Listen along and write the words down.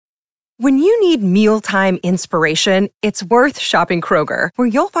When you need mealtime inspiration, it's worth shopping Kroger, where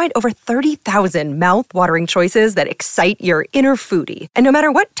you'll find over 30,000 mouth-watering choices that excite your inner foodie. And no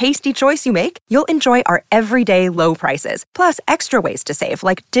matter what tasty choice you make, you'll enjoy our everyday low prices, plus extra ways to save,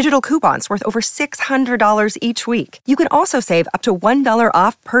 like digital coupons worth over $600 each week. You can also save up to $1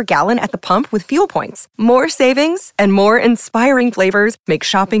 off per gallon at the pump with fuel points. More savings and more inspiring flavors make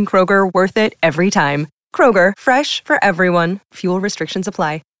shopping Kroger worth it every time. Kroger, fresh for everyone. Fuel restrictions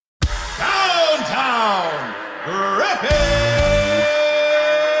apply. Downtown Griffin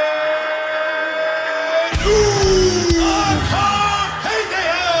Carpathian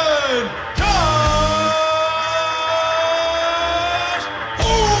Josh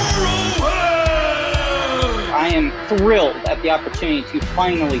Horowitz. I am thrilled at the opportunity to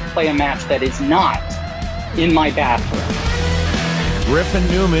finally play a match that is not in my bathroom. Griffin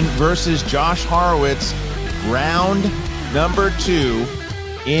Newman versus Josh Horowitz, round number 2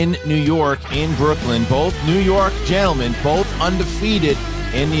 in New York, in Brooklyn. Both New York gentlemen, both undefeated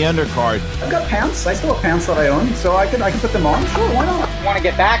in the undercard. I've got pants. I still have pants that I own, so I can put them on. Sure, why not? I want to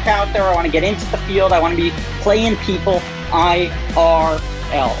get back out there. I want to get into the field. I want to be playing people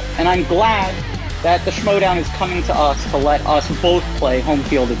IRL. And I'm glad that the Schmodown is coming to us to let us both play home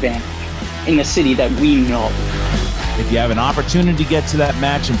field advantage in the city that we know. If you have an opportunity to get to that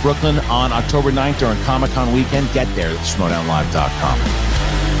match in Brooklyn on October 9th during Comic-Con weekend, get there at schmodownlive.com.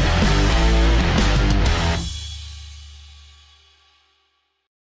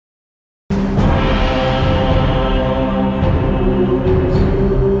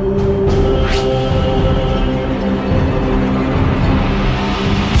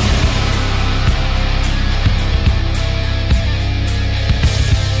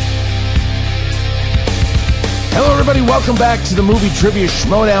 Welcome back to the Movie Trivia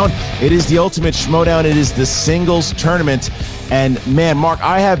Schmodown. It is the ultimate Schmodown. It is the singles tournament. And man, Mark,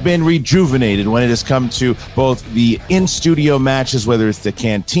 I have been rejuvenated when it has come to both the in-studio matches, whether it's the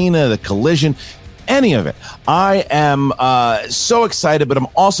Cantina, the Collision, any of it. I am so excited, but I'm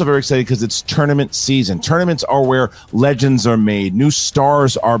also very excited because it's tournament season. Tournaments are where legends are made, new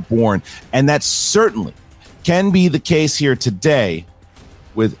stars are born, and that certainly can be the case here today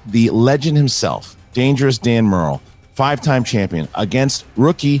with the legend himself, Dangerous Dan Murrell, 5-time champion, against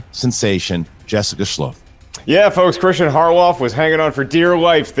rookie sensation Jessica Schloth. Yeah, folks, Christian Harloff was hanging on for dear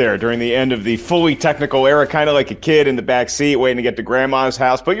life there during the end of the fully technical era, kind of like a kid in the back seat waiting to get to grandma's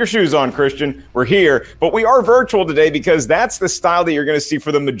house. Put your shoes on, Christian. We're here, but we are virtual today because that's the style that you're going to see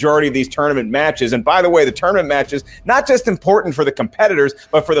for the majority of these tournament matches. And by the way, the tournament matches, not just important for the competitors,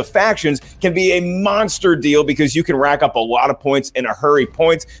 but for the factions, can be a monster deal because you can rack up a lot of points in a hurry,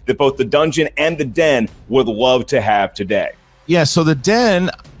 points that both the Dungeon and the Den would love to have today. Yeah, so the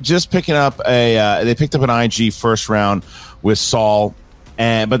Den just picking up they picked up an IG first round with Saul,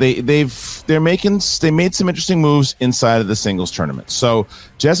 but they made some interesting moves inside of the singles tournament. So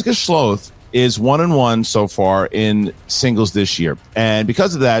Jessica Schloth is 1-1 so far in singles this year, and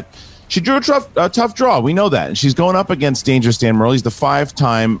because of that, she drew a tough draw. We know that. And she's going up against Dangerous Dan Murrell. He's the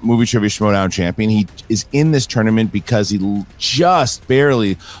 5-time Movie Trivia Schmodown champion. He is in this tournament because he just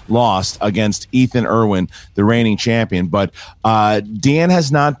barely lost against Ethan Irwin, the reigning champion. But Dan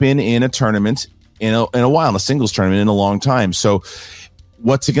has not been in a tournament in a while, in a singles tournament in a long time. So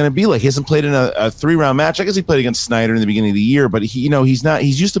what's it going to be like? He hasn't played in a 3-round match. I guess he played against Snyder in the beginning of the year, but he's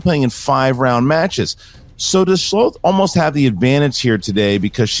used to playing in 5-round matches. So does Schloth almost have the advantage here today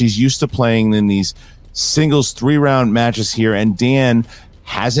because she's used to playing in these singles 3-round matches here, and Dan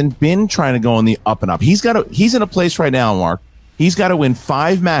hasn't been trying to go on the up and up. He's in a place right now, Mark. He's got to win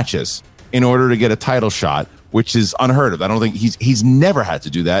 5 matches in order to get a title shot, which is unheard of. I don't think he's never had to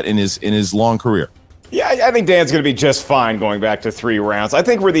do that in his long career. Yeah, I think Dan's going to be just fine going back to 3 rounds. I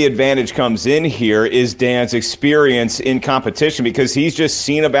think where the advantage comes in here is Dan's experience in competition because he's just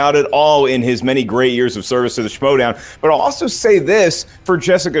seen about it all in his many great years of service to the Schmodown. But I'll also say this for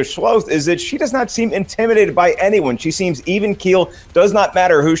Jessica Schloth is that she does not seem intimidated by anyone. She seems even keel, does not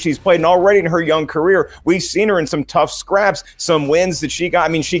matter who she's played. And already in her young career, we've seen her in some tough scraps, some wins that she got.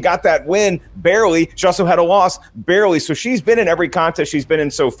 I mean, she got that win barely. She also had a loss barely. So she's been in every contest she's been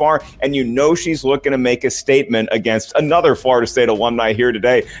in so far. And you know she's looking to make a statement against another Florida State alumni here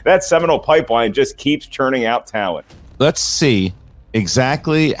today. That Seminole pipeline just keeps churning out talent. Let's see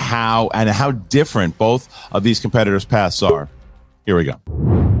exactly how different both of these competitors' paths are. Here we go.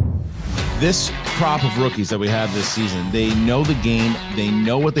 this crop of rookies that we have this season, they know the game, they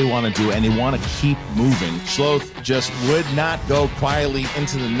know what they want to do, and they want to keep moving. Schloth just would not go quietly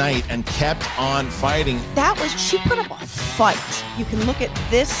into the night and kept on fighting. She put up a fight. You can look at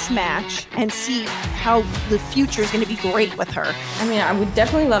this match and see how the future is going to be great with her. I mean, I would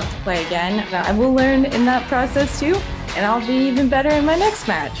definitely love to play again. I will learn in that process too, and I'll be even better in my next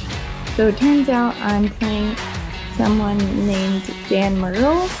match. So it turns out I'm playing someone named Dan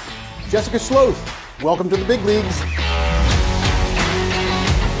Murrell. Jessica Schloth, welcome to the big leagues.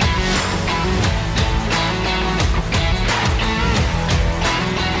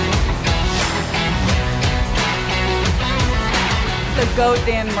 The GOAT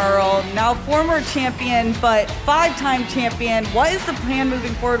Dan Murrell, now former champion, but 5-time champion. What is the plan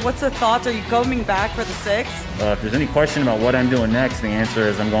moving forward? What's the thoughts? Are you coming back for the 6th? If there's any question about what I'm doing next, the answer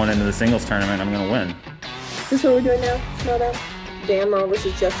is I'm going into the singles tournament. I'm going to win. Is this what we're doing now? Schmodown? Dan Murrell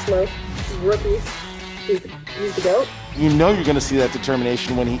versus Jeff Schloth. He's rookies. He's the GOAT. You know you're going to see that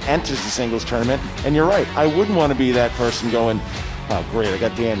determination when he enters the singles tournament. And you're right. I wouldn't want to be that person going, oh, great, I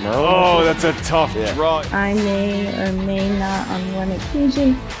got Dan Murrell. Oh, that's a tough draw. I may or may not on one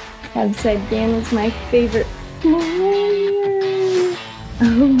occasion have said Dan was my favorite player.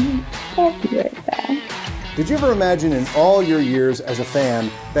 I'll be right back. Did you ever imagine in all your years as a fan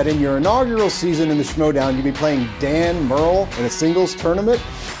that in your inaugural season in the Schmodown you'd be playing Dan Murrell in a singles tournament?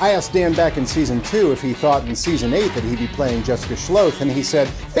 I asked Dan back in season 2 if he thought in season 8 that he'd be playing Jessica Schloth, and he said,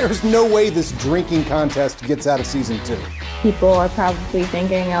 there's no way this drinking contest gets out of season 2. People are probably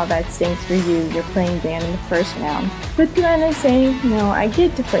thinking, oh, that stinks for you. You're playing Dan in the first round. But then I say, no, I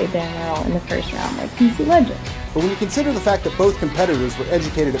get to play Dan Murrell in the first round. Like, he's a legend. But when you consider the fact that both competitors were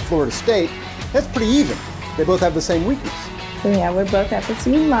educated at Florida State, that's pretty even. They both have the same weakness. So yeah, we're both at the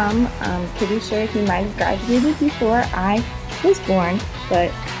same mom. I'm pretty sure he might have graduated before I was born,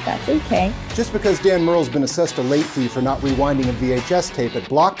 but that's okay. Just because Dan Murrell's been assessed a late fee for not rewinding a VHS tape at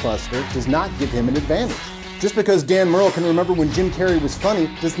Blockbuster does not give him an advantage. Just because Dan Murrell can remember when Jim Carrey was funny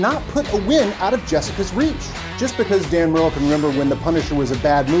does not put a win out of Jessica's reach. Just because Dan Murrell can remember when The Punisher was a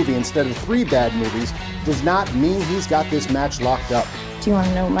bad movie instead of 3 bad movies does not mean he's got this match locked up. Do you want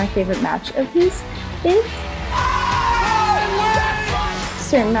to know what my favorite match of his is?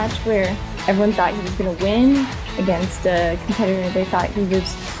 A certain match where everyone thought he was going to win against a competitor they thought he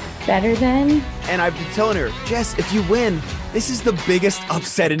was better than. And I've been telling her, Jess, if you win, this is the biggest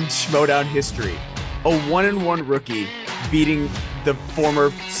upset in Schmodown history. A 1-1 rookie beating the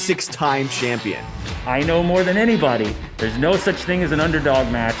former 6-time champion. I know more than anybody. There's no such thing as an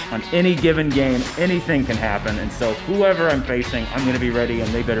underdog match on any given game. Anything can happen. And so whoever I'm facing, I'm going to be ready, and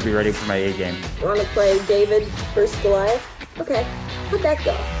they better be ready for my A game. You want to play David versus Goliath? Okay, how'd that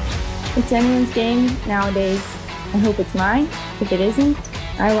go? It's anyone's game nowadays. I hope it's mine. If it isn't,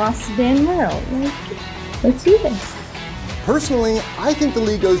 I lost to Dan Murrell. Let's do this. Personally, I think the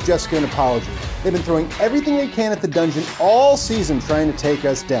league owes Jessica an apology. They've been throwing everything they can at the dungeon all season trying to take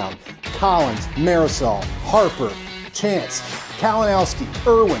us down. Collins, Marisol, Harper, Chance, Kalinowski,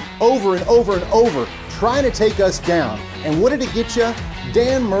 Irwin, over and over and over, trying to take us down. And what did it get you?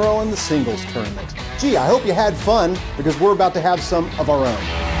 Dan Murrell in the singles tournament. Gee, I hope you had fun, because we're about to have some of our own.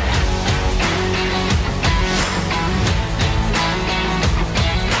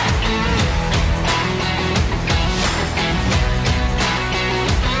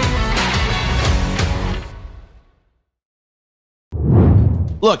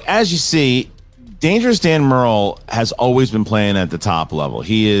 Look, as you see, Dangerous Dan Murrell has always been playing at the top level.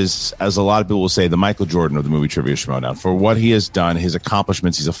 He is, as a lot of people will say, the Michael Jordan of the movie Trivia Schmodown. For what he has done, his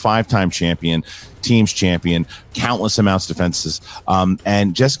accomplishments, he's a 5-time champion, teams champion, countless amounts of defenses.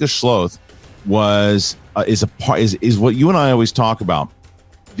 And Jessica Schloth is what you and I always talk about.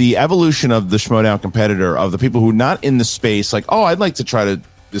 The evolution of the Schmodown competitor, of the people who are not in the space, like, oh, I'd like to try to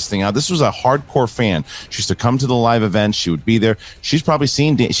this thing out. This was a hardcore fan. She used to come to the live events. She would be there. She's probably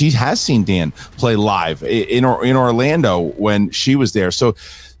seen Dan. She has seen Dan play live in Orlando when she was there. So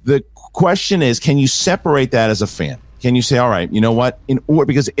the question is, can you separate that as a fan? Can you say, all right, you know what?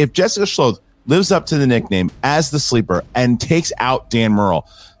 Because if Jessica Schloth lives up to the nickname as the sleeper and takes out Dan Murrell,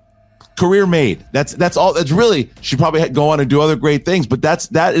 career made. That's all. That's really, she probably had go on and do other great things, but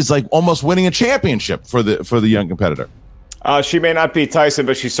that is like almost winning a championship for the young competitor. She may not be Tyson,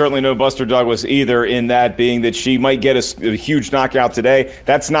 but she's certainly no Buster Douglas either, in that being that she might get a huge knockout today.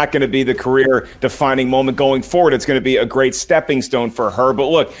 That's not going to be the career-defining moment going forward. It's going to be a great stepping stone for her. But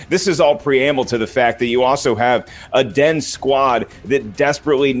look, this is all preamble to the fact that you also have a Den squad that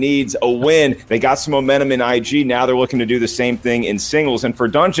desperately needs a win. They got some momentum in IG. Now they're looking to do the same thing in singles. And for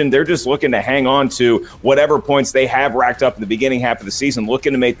Dungeon, they're just looking to hang on to whatever points they have racked up in the beginning half of the season,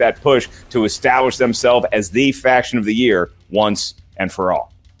 looking to make that push to establish themselves as the faction of the year once and for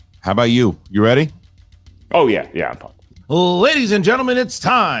all. How about you? You ready? Oh, yeah. I'm pumped. Ladies and gentlemen, it's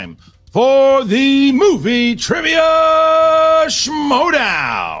time for the movie trivia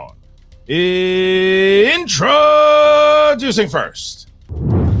Schmodown. Introducing first.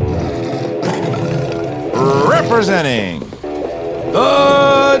 Representing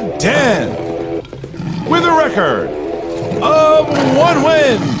the Den with a record of 1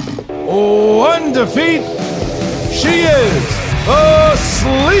 win, 1 defeat. She is the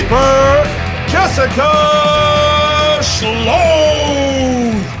sleeper, Jessica Schloth.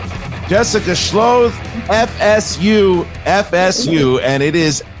 Jessica Schloth, FSU, and it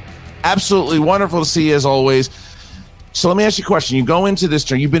is absolutely wonderful to see you as always. So let me ask you a question. You go into this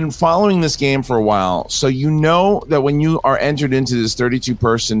tournament, you've been following this game for a while, so you know that when you are entered into this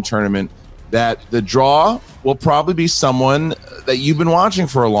 32-person tournament, that the draw will probably be someone that you've been watching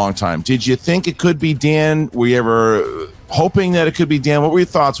for a long time. Did you think it could be Dan? Were you ever hoping that it could be Dan? What were your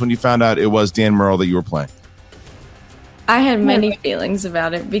thoughts when you found out it was Dan Murrell that you were playing? I had many feelings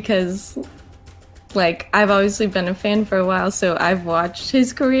about it because, I've obviously been a fan for a while, so I've watched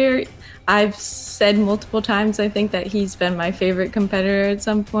his career. I've said multiple times, I think, that he's been my favorite competitor at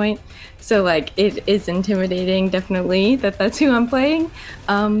some point. So, it is intimidating, definitely, that's who I'm playing.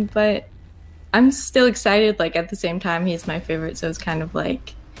 But I'm still excited, at the same time, he's my favorite, so it's kind of an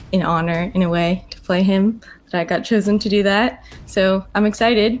honor, in a way, to play him, that I got chosen to do that. So I'm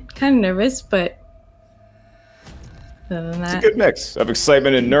excited, kind of nervous, but other than that, it's a good mix of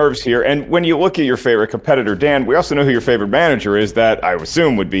excitement and nerves here. And when you look at your favorite competitor, Dan, we also know who your favorite manager is. That, I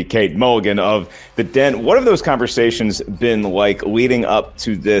assume, would be Kate Mulligan of the Den. What have those conversations been like leading up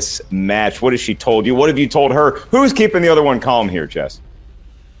to this match? What has she told you? What have you told her? Who's keeping the other one calm here, Jess?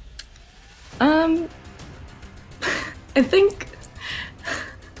 I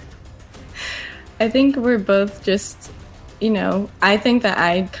think we're both just, I think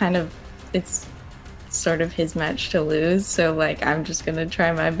that it's sort of his match to lose. So, I'm just going to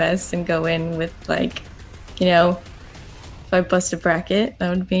try my best and go in with, if I bust a bracket, that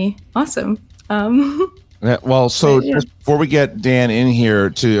would be awesome. Yeah, well, so just before we get Dan in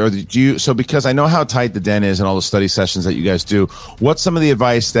here, because I know how tight the Den is and all the study sessions that you guys do, what's some of the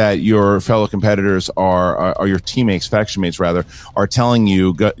advice that your fellow competitors or your teammates, faction mates rather, are telling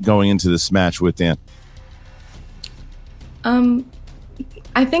you going into this match with Dan?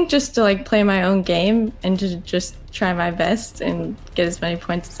 I think just to play my own game and to just try my best and get as many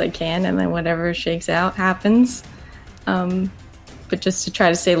points as I can, and then whatever shakes out happens. But just to try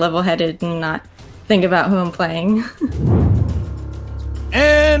to stay level-headed and not think about who I'm playing.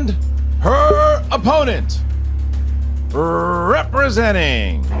 And her opponent,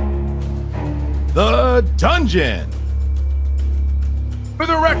 representing the Dungeon, with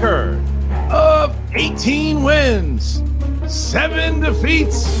a record of 18 wins, 7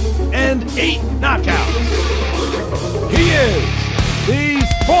 defeats, and 8 knockouts. He is the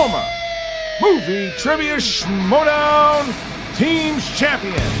former Movie Trivia Schmodown Teams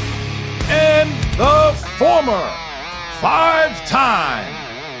Champion and the former 5-time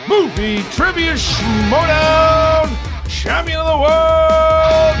Movie Trivia Schmodown Champion of the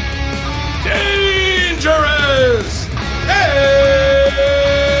World, Dangerous Dan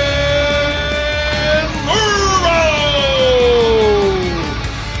Murrell!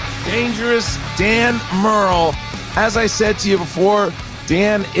 Dangerous Dan Murrell. As I said to you before,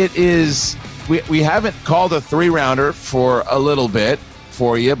 Dan, it is... We haven't called a 3-rounder for a little bit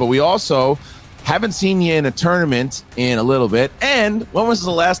for you, but we also haven't seen you in a tournament in a little bit. And when was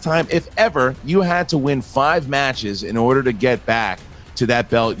the last time, if ever, you had to win 5 matches in order to get back to that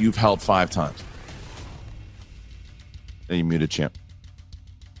belt you've held 5 times? Then you muted, champ.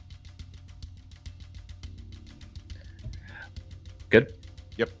 Good.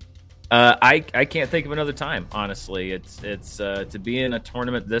 Yep. I can't think of another time, honestly. It's to be in a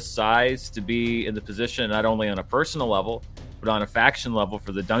tournament this size, to be in the position not only on a personal level, but on a faction level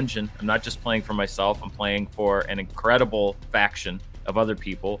for the Dungeon. I'm not just playing for myself. I'm playing for an incredible faction of other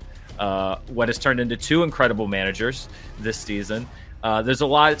people. What has turned into 2 incredible managers this season. There's a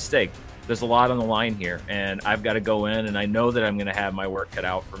lot at stake. There's a lot on the line here, and I've got to go in, and I know that I'm going to have my work cut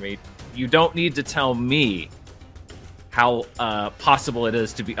out for me. You don't need to tell me how possible it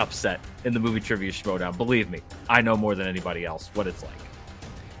is to be upset in the movie Trivia Schmodown. Believe me, I know more than anybody else what it's like.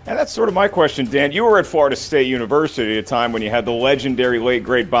 And that's sort of my question, Dan. You were at Florida State University at a time when you had the legendary late,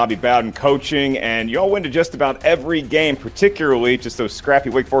 great Bobby Bowden coaching, and you all went to just about every game, particularly just those scrappy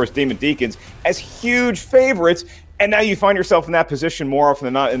Wake Forest Demon Deacons, as huge favorites. And now you find yourself in that position more often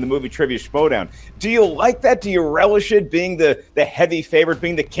than not in the movie Trivia Schmodown. Do you like that? Do you relish it, being the heavy favorite,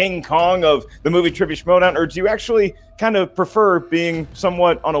 being the King Kong of the movie Trivia Schmodown? Or do you actually kind of prefer being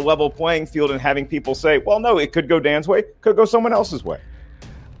somewhat on a level playing field and having people say, well, no, it could go Dan's way, could go someone else's way?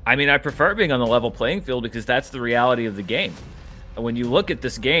 I mean, I prefer being on the level playing field because that's the reality of the game. When you look at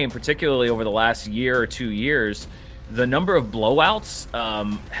this game, particularly over the last year or 2 years, the number of blowouts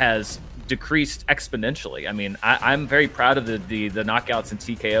has decreased exponentially. I mean, I'm very proud of the knockouts and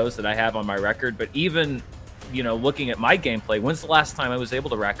TKOs that I have on my record, but even, looking at my gameplay, when's the last time I was able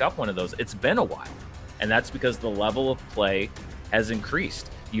to rack up one of those? It's been a while. And that's because the level of play has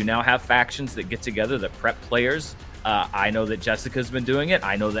increased. You now have factions that get together that prep players. I know that Jessica's been doing it.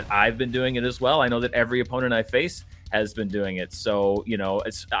 I know that I've been doing it as well. I know that every opponent I face has been doing it. So,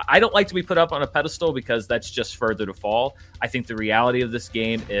 I don't like to be put up on a pedestal because that's just further to fall. I think the reality of this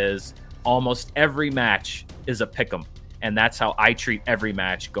game is almost every match is a pick'em. And that's how I treat every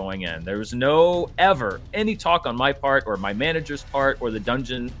match going in. There's any talk on my part or my manager's part or the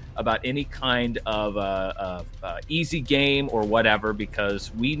dungeon about any kind of easy game or whatever,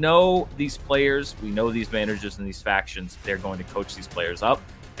 because we know these players, we know these managers and these factions. They're going to coach these players up,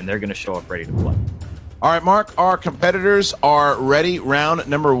 and they're going to show up ready to play. All right, Mark, our competitors are ready. Round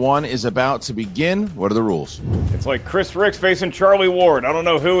number 1 is about to begin. What are the rules? It's like Chris Ricks facing Charlie Ward. I don't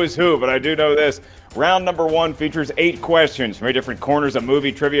know who is who, but I do know this. Round number 1 features 8 questions from 8 different corners of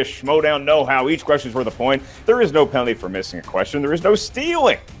movie trivia, Schmodown know-how. Each question is worth a point. There is no penalty for missing a question. There is no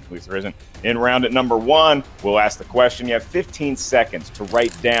stealing. At least there isn't. In round at number 1, we'll ask the question. You have 15 seconds to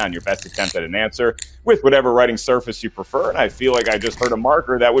write down your best attempt at an answer with whatever writing surface you prefer. And I feel like I just heard a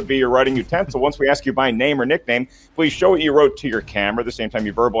marker. That would be your writing utensil. Once we ask you by name or nickname, please show what you wrote to your camera. At the same time,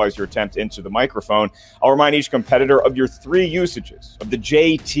 you verbalize your attempt into the microphone. I'll remind each competitor of your 3 usages of the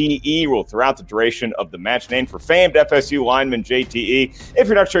JTE rule throughout the duration of the match. Named for famed FSU lineman JTE. If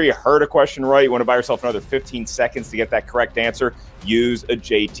you're not sure you heard a question right, you want to buy yourself another 15 seconds to get that correct answer, use a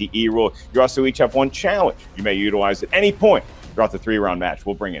JTE rule. You also each have 1 challenge you may utilize at any point throughout the 3-round match.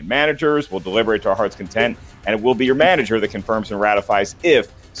 We'll bring in managers, we'll deliberate to our heart's content, and it will be your manager that confirms and ratifies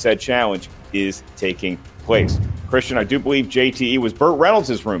if said challenge is taking place. Christian, I do believe JTE was Burt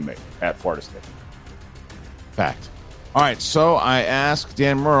Reynolds' roommate at Florida State. Fact. All right, so I asked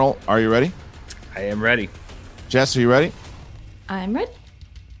Dan Murrell, are you ready? I am ready. Jess, are you ready? I'm ready.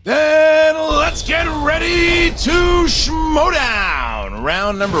 Then let's get ready to Schmodown.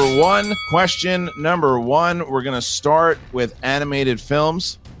 Round number 1, question number 1. We're going to start with animated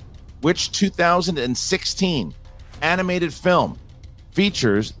films. Which 2016 animated film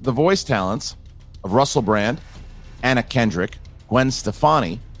features the voice talents of Russell Brand, Anna Kendrick, Gwen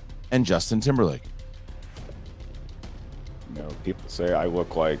Stefani, and Justin Timberlake? People say I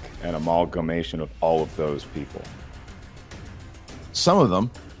look like an amalgamation of all of those people. Some of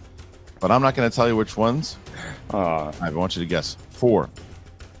them, but I'm not going to tell you which ones. I want you to guess. 4,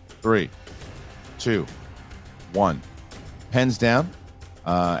 3, 2, 1. Pens down.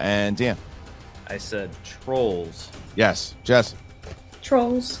 And Dan. I said Trolls. Yes. Jess.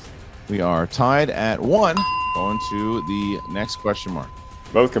 Trolls. We are tied at 1. Going to the next question mark.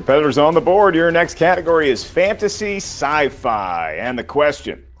 Both competitors on the board. Your next category is fantasy sci-fi. And the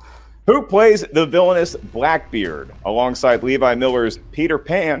question, who plays the villainous Blackbeard alongside Levi Miller's Peter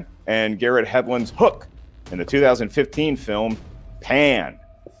Pan and Garrett Hedlund's Hook in the 2015 film Pan?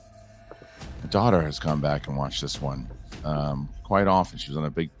 My daughter has come back and watched this one quite often. She was on a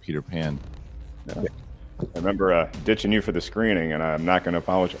big Peter Pan. Yeah. I remember ditching you for the screening, and I'm not going to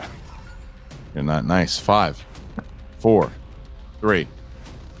apologize. You're not nice. 5, 4, 3,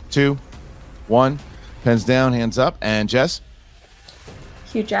 2, 1. Pens down, hands up. And Jess?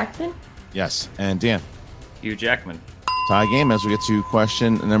 Hugh Jackman? Yes. And Dan? Hugh Jackman. Tie game. As we get to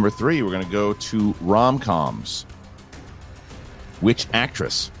question number 3, we're going to go to rom-coms. Which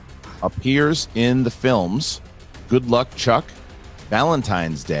actress appears in the films Good Luck Chuck,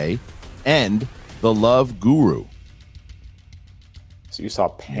 Valentine's Day, and The Love Guru? So you saw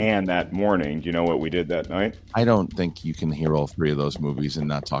Pan that morning. Do you know what we did that night? I don't think you can hear all 3 of those movies and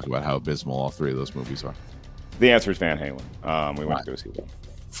not talk about how abysmal all 3 of those movies are. The answer is Van Halen. We went to go see them.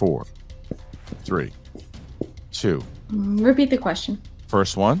 4, 3, 2. Repeat the question.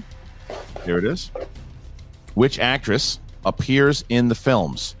 First one. Here it is. Which actress appears in the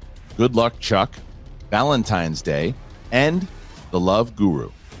films Good Luck Chuck, Valentine's Day, and The Love Guru.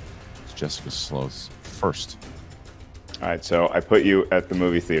 It's Jessica Sloth's first. All right, so I put you at the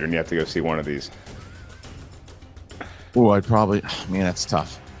movie theater, and you have to go see one of these. Oh, I'd probably, man, that's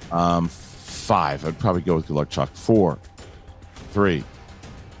tough. 5. I'd probably go with Good Luck Chuck. 4, 3,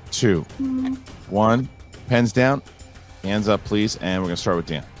 2, 1. Pens down. Hands up, please. And we're going to start with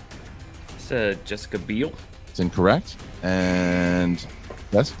Dan. It's Jessica Biel. It's incorrect. And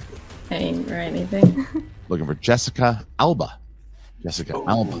yes? I ain't or anything. Looking for Jessica Alba. Jessica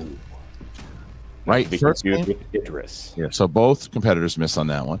Alba. Right. First game. With Idris. Yeah, so both competitors miss on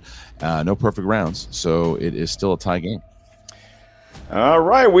that one. No perfect rounds, so it is still a tie game. All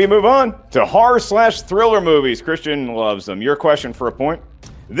right, we move on to horror/thriller movies. Christian loves them. Your question for a point.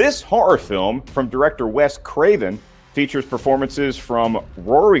 This horror film from director Wes Craven features performances from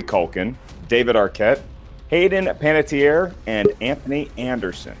Rory Culkin, David Arquette, Hayden Panettiere, and Anthony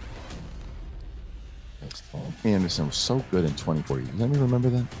Anderson. Anthony Anderson was so good in 2040. Does anyone remember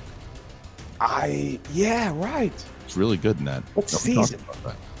that? Yeah, right. It's really good in that. What Nobody talks season? about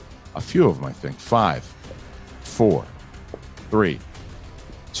that. A few of them, I think. 5, 4, 3,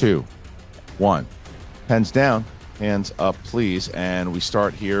 2, 1. Pens down. Hands up, please. And we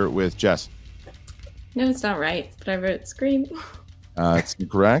start here with Jess. No, it's not right, but I wrote Scream. It's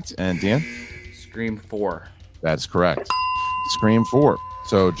incorrect. And Dan? Scream 4. That's correct. Scream 4.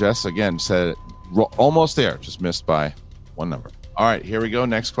 So Jess, again, said almost there. Just missed by one number. All right, here we go.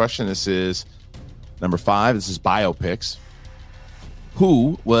 Next question. This is number 5. This is biopics.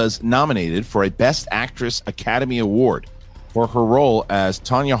 Who was nominated for a Best Actress Academy Award for her role as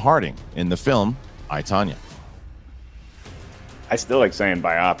Tonya Harding in the film I, Tonya? I still like saying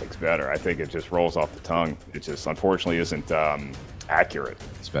biopics better. I think it just rolls off the tongue. It just unfortunately isn't accurate.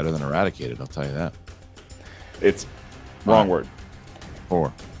 It's better than Eradicated, I'll tell you that. It's wrong word.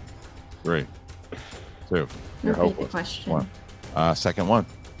 4, 3, 2. You're You're hopeless. hopeless. Question. 1. Second one.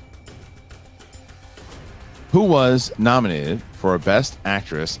 Who was nominated for a Best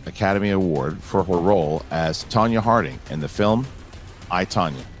Actress Academy Award for her role as Tonya Harding in the film I,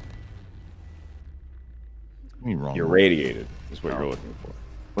 Tonya? Wrong. Irradiated is what you're looking for.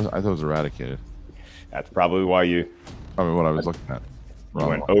 I thought it was Eradicated. That's probably why you. Probably what I was looking at. You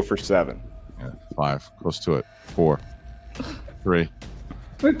went 0 for 7. Yeah, 5. Close to it. 4, 3.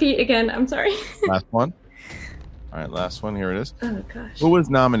 Repeat again. I'm sorry. Last one. All right, last one. Here it is. Oh, gosh. Who was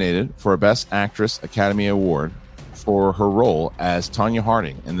nominated for a Best Actress Academy Award for her role as Tonya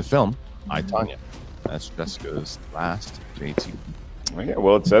Harding in the film I, Tonya? That's Jessica's last JT. Yeah,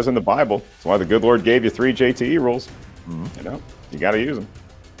 well, it says in the Bible. That's why the good Lord gave you 3 JTE rules. Mm-hmm. You know, you got to use them.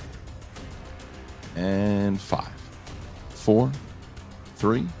 And 5, 4,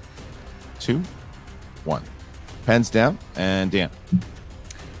 3, 2, 1. Pens down. And Dan.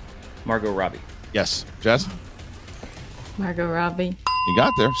 Margot Robbie. Yes. Jess? Margot Robbie. You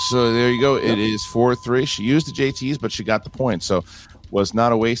got there. So there you go. It is 4-3. She used the JTs, but she got the point. So was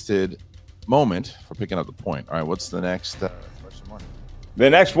not a wasted moment for picking up the point. All right, what's the next question mark? The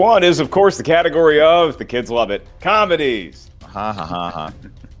next one is, of course, the category of, the kids love it, comedies. Ha, ha, ha, ha.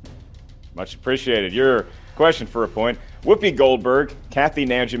 Much appreciated. Your question for a point. Whoopi Goldberg, Kathy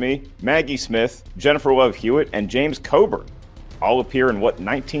Najimy, Maggie Smith, Jennifer Love Hewitt, and James Coburn all appear in what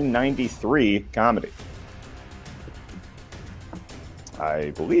 1993 comedy?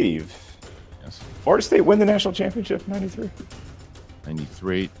 I believe. Yes. Florida State win the national championship in 93?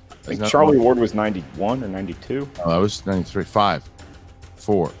 93. I think Charlie Ward was 91 or 92. Oh, that was 93. 5,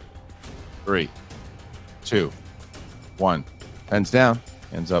 4, 3, 2, 1. Pens down.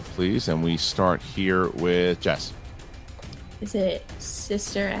 Hands up, please. And we start here with Jess. Is it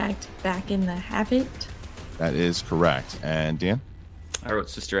Sister Act Back in the Habit? That is correct. And Dan? I wrote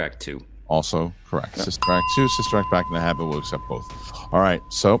Sister Act 2. Also correct. Yep. Sister Act 2, Sister Act Back in the Habit. We'll accept both. All right.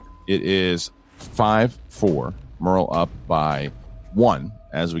 So it is 5-4. Merle up by 1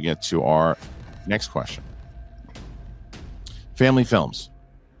 as we get to our next question. Family films.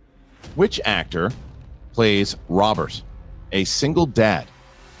 Which actor plays Robert, a single dad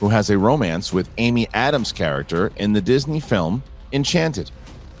who has a romance with Amy Adams' character in the Disney film Enchanted?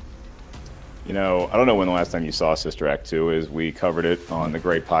 You know, I don't know when the last time you saw Sister Act 2 is. We covered it on the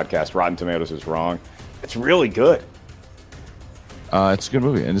great podcast, Rotten Tomatoes is Wrong. It's really good. It's a good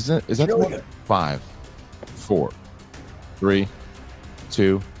movie. And is that really good. 5, 4, 3,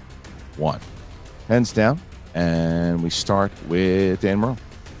 2, 1. Hands down. And we start with Dan Merle.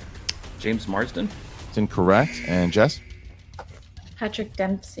 James Marsden. It's incorrect. And Jess? Patrick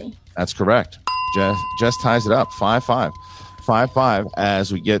Dempsey. That's correct. Jess ties it up. 5-5. 5-5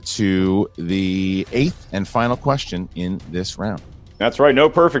 as we get to the 8th and final question in this round. That's right. No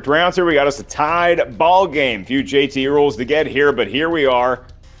perfect rounds here. We got us a tied ball game. Few JT rules to get here, but here we are,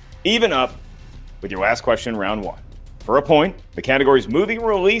 even up with your last question, round one. For a point, the category's movie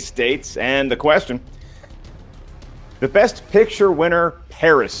release dates, and the question: the Best Picture winner,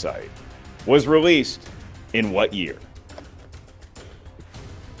 Parasite, was released in what year?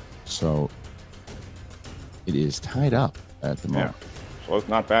 So it is tied up at the moment. Sloth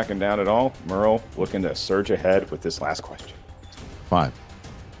not backing down at all. Merle looking to surge ahead with this last question. 5,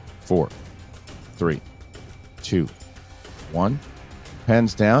 4, 3, 2, 1.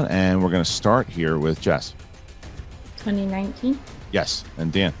 Pens down, and we're going to start here with Jess. 2019. Yes,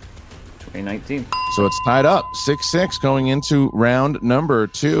 and Dan. 2019. So it's tied up 6-6 going into round number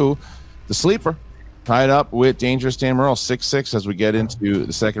 2. The sleeper tied up with Dangerous Dan Merle 6-6 as we get into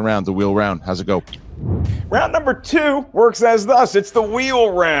the second round, the wheel round. How's it go? Round number 2 works as thus. It's the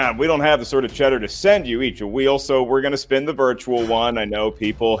wheel round. We don't have the sort of cheddar to send you each a wheel, so we're going to spin the virtual one. I know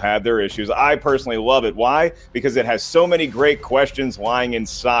people have their issues. I personally love it. Why? Because it has so many great questions lying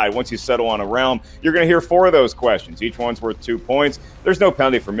inside. Once you settle on a realm, you're going to hear 4 of those questions. Each one's worth 2 points. There's no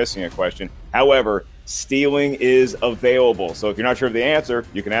penalty for missing a question. However, stealing is available. So if you're not sure of the answer,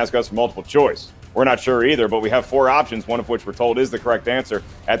 you can ask us for multiple choice. We're not sure either, but we have 4 options, one of which we're told is the correct answer.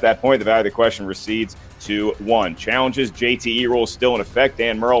 At that point, the value of the question recedes to 1. Challenges, JTE rules still in effect.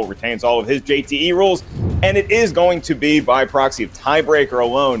 Dan Merle retains all of his JTE rules, and it is going to be by proxy of tiebreaker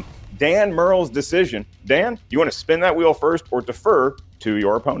alone. Dan Merle's decision. Dan, you want to spin that wheel first or defer to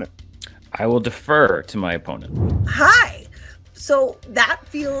your opponent? I will defer to my opponent. Hi. So that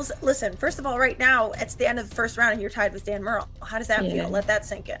feels, listen, first of all, right now, it's the end of the first round and you're tied with Dan Merle. How does that feel? Let that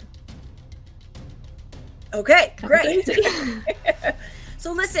sink in. Okay, great.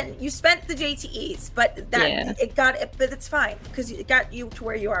 So listen, you spent the JTEs, but but it's fine because it got you to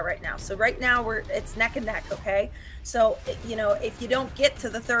where you are right now. So right now it's neck and neck, okay? So, if you don't get to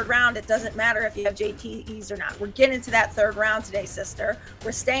the third round, it doesn't matter if you have JTEs or not. We're getting to that third round today, sister.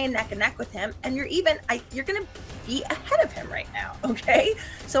 We're staying neck and neck with him, and you're going to be ahead of him right now, okay?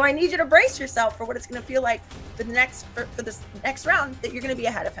 So I need you to brace yourself for what it's going to feel like for this next round that you're going to be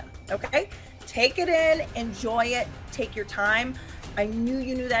ahead of him, okay? Take it in, enjoy it, take your time. I knew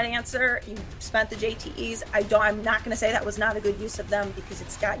you knew that answer. You spent the JTEs. I'm not going to say that was not a good use of them because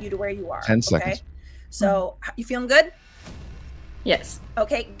it's got you to where you are. 10 seconds. So you feeling good? Yes.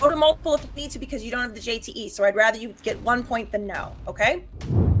 Okay, go to multiple if you need to because you don't have the JTE. So I'd rather you get 1 point than no, okay?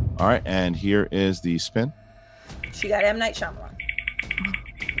 All right, and here is the spin. She got M. Night Shyamalan.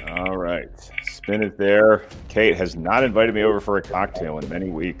 All right, spin it there. Kate has not invited me over for a cocktail in many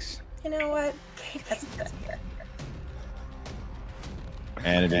weeks. You know what? Kate hasn't been here.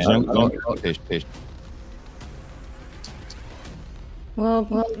 And it is Well,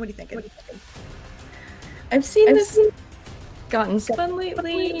 what do you think? I've seen this gotten spun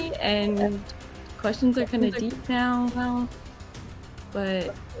lately, and questions are kind of deep now.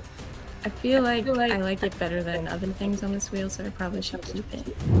 But I feel like I like it better than other things on this wheel, so I probably should keep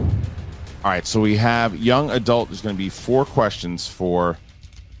it. All right, so we have young adult. There's going to be 4 questions for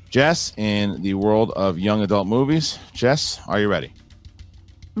Jess in the world of young adult movies. Jess, are you ready?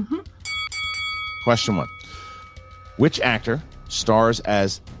 Mm-hmm. Question 1. Which actor stars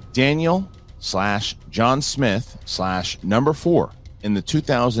as Daniel/John Smith/Number 4 in the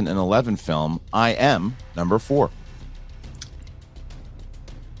 2011 film I Am Number 4?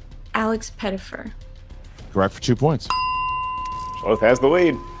 Alex Pettyfer. Correct for 2 points. Both has the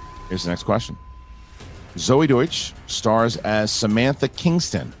lead. Here's the next question. Zoe Deutsch stars as Samantha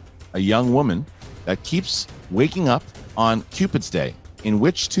Kingston, a young woman that keeps waking up on Cupid's Day in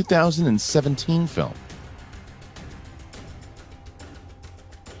which 2017 film?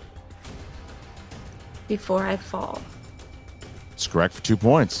 Before I Fall. It's correct for 2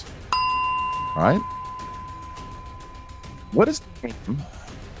 points. All right. What is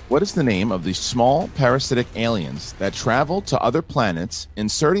the name of the small parasitic aliens that travel to other planets,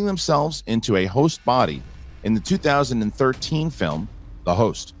 inserting themselves into a host body in the 2013 film, The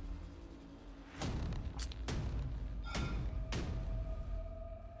Host?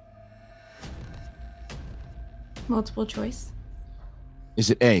 Multiple choice. Is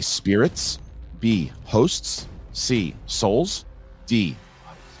it A, spirits, B, hosts, C, souls, D?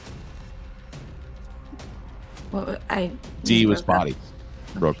 Well, D was bodies.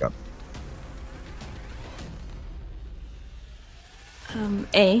 Broke up.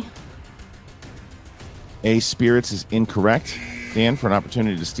 A. A, spirits is incorrect. Dan, for an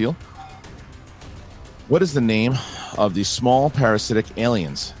opportunity to steal. What is the name of the small parasitic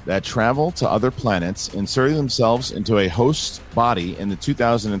aliens that travel to other planets, inserting themselves into a host body in the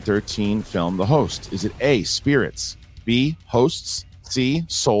 2013 film The Host? Is it A, spirits, B, hosts, C,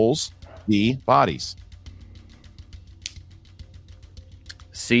 souls, D, bodies.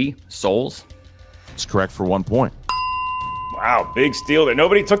 C, souls. It's correct for 1 point. Wow, big steal there.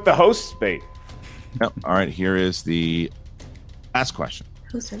 Nobody took the host's bait. Yep. All right, here is the last question.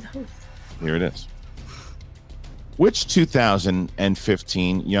 Who's the host? Here it is. Which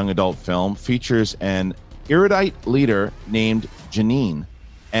 2015 young adult film features an erudite leader named Janine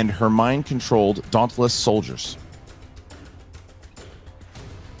and her mind-controlled dauntless soldiers?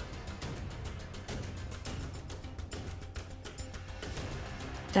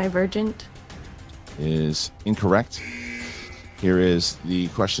 Divergent. Is incorrect. Here is the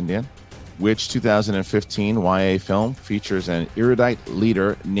question, Dan. Which 2015 YA film features an erudite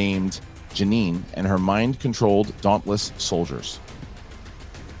leader named Janine and her mind-controlled dauntless soldiers?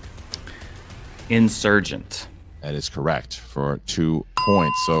 Insurgent. That is correct for 2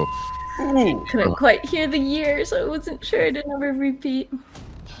 points. So Couldn't quite hear the year, so I wasn't sure to never repeat.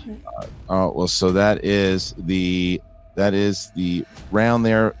 well, so that is the round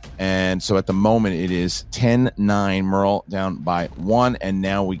there, and so at the moment it is 10-9. Merle down by 1, and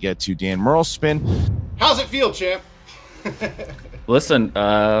now we get to Dan Merle's spin. How's it feel, champ? Listen,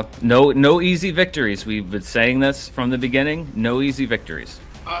 no easy victories. We've been saying this from the beginning. No easy victories.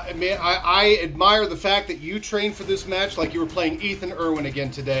 I admire the fact that you trained for this match like you were playing Ethan Irwin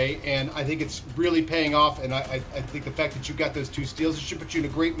again today, and I think it's really paying off, and I think the fact that you got those 2 steals, it should put you in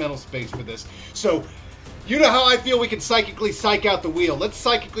a great mental space for this. So, you know how I feel we can psychically psych out the wheel. Let's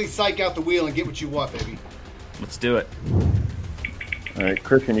psychically psych out the wheel and get what you want, baby. Let's do it. All right,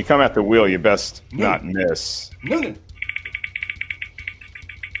 Christian, you come at the wheel, you best not miss. Noonan.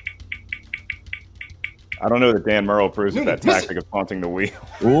 I don't know that Dan Merle approves of that tactic of haunting the wheel.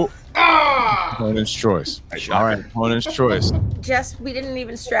 Ooh. Opponent's choice. All right, opponent's choice. Jess, we didn't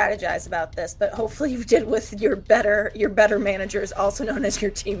even strategize about this, but hopefully you did with your better managers, also known as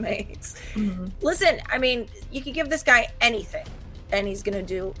your teammates. Mm-hmm. Listen, I mean, you could give this guy anything, and he's gonna,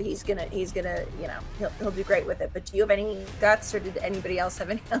 he'll do great with it. But do you have any guts, or did anybody else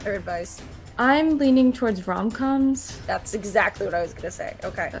have any other advice? I'm leaning towards rom-coms. That's exactly what I was gonna say.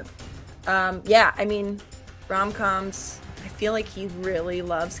 Okay. Yeah, I mean, rom-coms. I feel like he really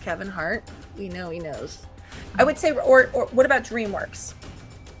loves Kevin Hart. We know he knows. I would say, or what about DreamWorks?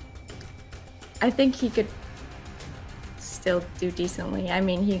 I think he could still do decently. I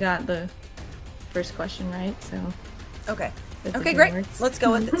mean, he got the first question right, so. Okay. Okay, great. Let's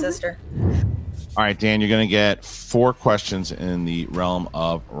go with it, sister. All right, Dan, you're going to get 4 questions in the realm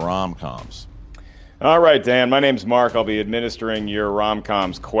of rom-coms. All right, Dan, my name's Mark. I'll be administering your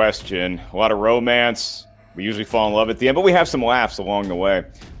rom-coms question. A lot of romance. We usually fall in love at the end, but we have some laughs along the way.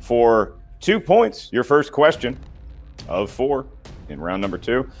 For 2 points, your first question of 4 in round number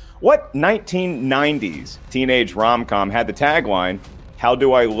 2. What 1990s teenage rom-com had the tagline, "How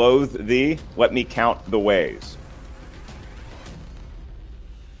do I loathe thee? Let me count the ways"?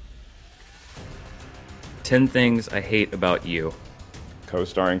 10 Things I Hate About You.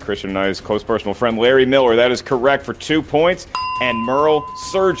 Co-starring Christian and I's close personal friend Larry Miller. That is correct for 2 points. And Merle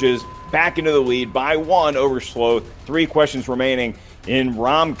surges back into the lead by 1 over Sloth. 3 questions remaining in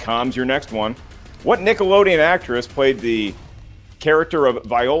rom-coms. Your next one. What Nickelodeon actress played the character of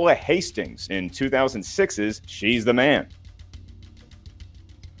Viola Hastings in 2006's She's the Man?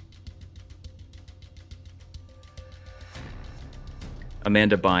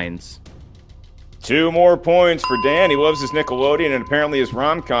 Amanda Bynes. 2 more points for Dan. He loves his Nickelodeon and apparently his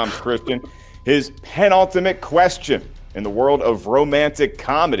rom-coms, Christian. His penultimate question in the world of romantic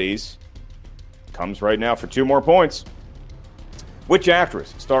comedies comes right now for 2 more points. Which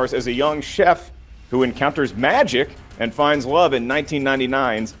actress stars as a young chef who encounters magic and finds love in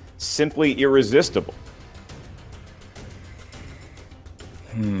 1999's Simply Irresistible?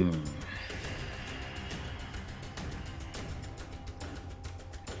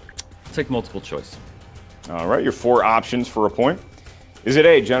 Take multiple choice. All right, your 4 options for a point. Is it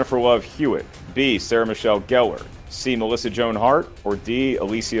A, Jennifer Love Hewitt, B, Sarah Michelle Gellar, C, Melissa Joan Hart, or D,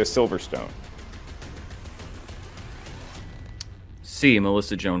 Alicia Silverstone? C,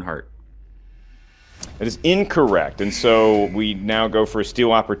 Melissa Joan Hart. That is incorrect, and so we now go for a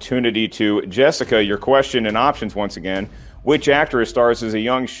steal opportunity to Jessica. Your question and options once again. Which actress stars as a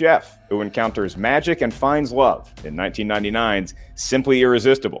young chef who encounters magic and finds love in 1999's Simply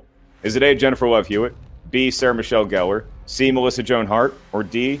Irresistible? Is it A, Jennifer Love Hewitt, B, Sarah Michelle Gellar, C, Melissa Joan Hart, or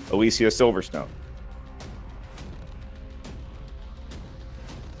D, Alicia Silverstone?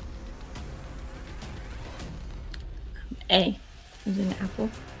 A is in apple.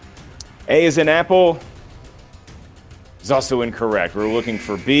 A is in apple. Is also incorrect. We're looking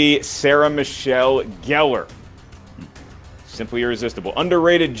for B, Sarah Michelle Gellar. Simply Irresistible.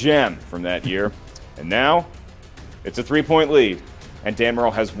 Underrated gem from that year. And now, it's a 3-point lead. And Dan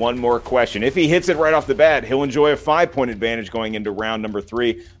Murrell has one more question. If he hits it right off the bat, he'll enjoy a 5-point advantage going into round number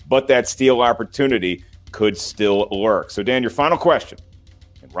 3. But that steal opportunity could still lurk. So, Dan, your final question.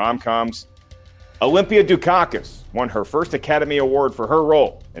 In rom-coms, Olympia Dukakis won her first Academy Award for her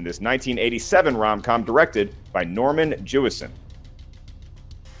role in this 1987 rom-com directed by Norman Jewison.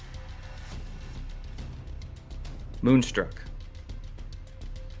 Moonstruck.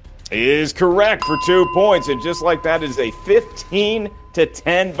 Is correct for 2 points, and just like that is a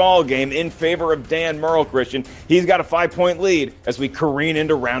 15-10 ball game in favor of Dan Murrell, Christian. He's got a 5-point lead as we careen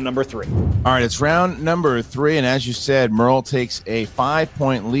into round number 3. All right, it's round number 3, and as you said, Murrell takes a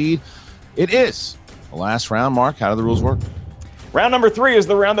 5-point lead. It is the last round. Mark, how do the rules work? Round number 3 is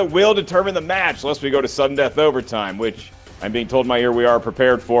the round that will determine the match, unless we go to sudden death overtime, which I'm being told in my ear we are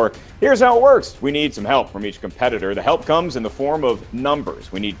prepared for. Here's how it works. We need some help from each competitor. The help comes in the form of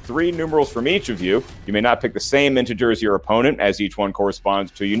numbers. We need 3 numerals from each of you. You may not pick the same integer as your opponent, as each one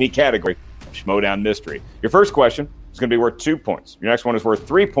corresponds to a unique category of Schmoedown Mystery. Your first question is going to be worth 2 points. Your next one is worth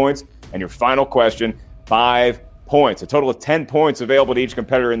 3 points. And your final question, 5 points. A total of 10 points available to each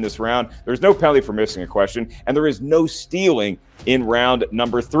competitor in this round. There's no penalty for missing a question, and there is no stealing in round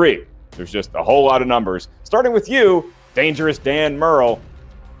number 3. There's just a whole lot of numbers. Starting with you, Dangerous Dan Murrell,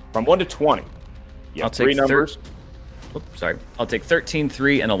 from 1 to 20. You have 3 numbers. I'll take 13,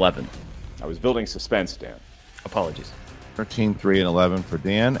 3, and 11. I was building suspense, Dan. Apologies. 13, 3, and 11 for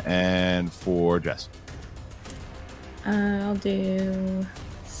Dan, and for Jess. I'll do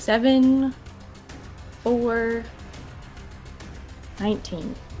 7, 4,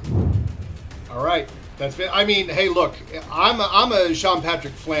 19. All right. That's been, I mean, hey, look, I'm a Sean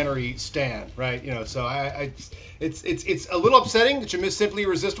Patrick Flannery stan, right? You know, so it's a little upsetting that you missed Simply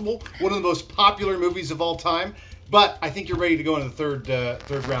Irresistible, one of the most popular movies of all time. But I think you're ready to go into the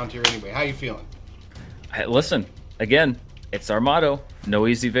third round here anyway. How you feeling? Listen, again, it's our motto: no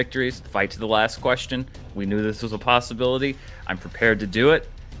easy victories. Fight to the last question. We knew this was a possibility. I'm prepared to do it.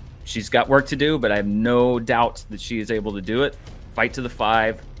 She's got work to do, but I have no doubt that she is able to do it. Fight to the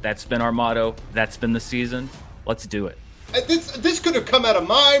 5. That's been our motto. That's been the season. Let's do it. This could have come out of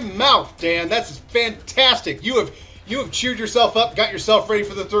my mouth, Dan. That's fantastic. You have cheered yourself up, got yourself ready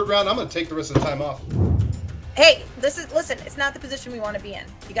for the third round. I'm going to take the rest of the time off. Hey, listen, it's not the position we want to be in.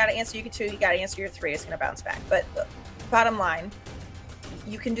 You got to answer your 2, you got to answer your 3. It's going to bounce back. But bottom line,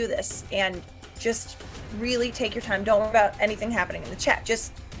 you can do this, and just really take your time. Don't worry about anything happening in the chat.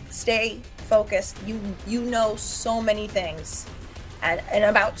 Just stay focused. You know so many things, and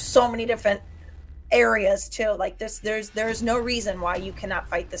about so many different areas too. Like this, there's no reason why you cannot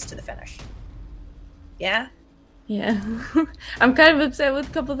fight this to the finish. Yeah. I'm kind of upset with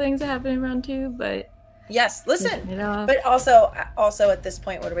a couple things that happened in round 2, but yes, listen. But also at this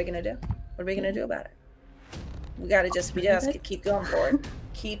point, what are we gonna do? What are we gonna do about it? We just keep going forward.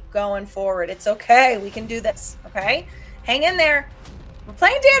 Keep going forward. It's okay. We can do this. Okay, hang in there. We're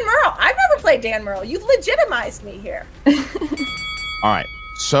playing Dan Murrell. I've never played Dan Murrell. You've legitimized me here. All right,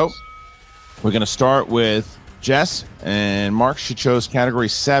 so we're going to start with Jess, and Mark, she chose category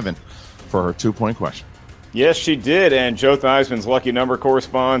 7 for her 2-point question. Yes, she did, and Joe Theismann's lucky number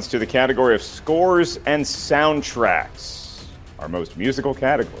corresponds to the category of scores and soundtracks, our most musical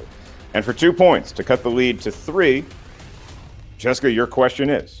category. And for 2 points, to cut the lead to 3, Jessica, your question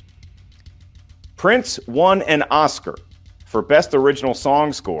is, Prince won an Oscar for Best Original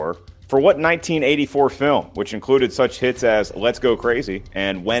Song Score for what 1984 film, which included such hits as Let's Go Crazy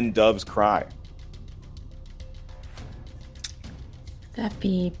and When Doves Cry? That'd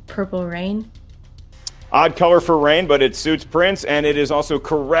be Purple Rain. Odd color for Rain, but it suits Prince, and it is also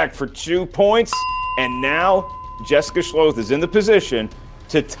correct for 2 points. And now Jessica Schloth is in the position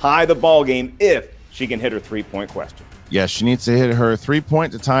to tie the ball game if she can hit her 3-point question. Yes, she needs to hit her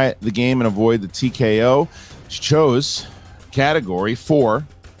 3-point to tie the game and avoid the TKO. She chose category 4,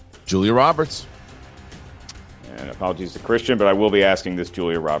 Julia Roberts. And apologies to Christian, but I will be asking this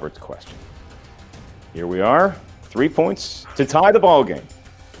Julia Roberts question. Here we are, 3 points to tie the ball game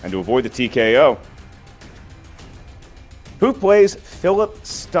and to avoid the TKO. Who plays Philip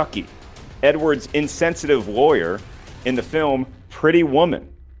Stuckey, Edward's insensitive lawyer, in the film Pretty Woman?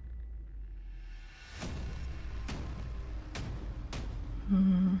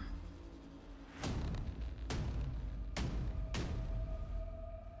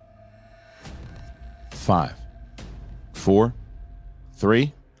 Five, 4,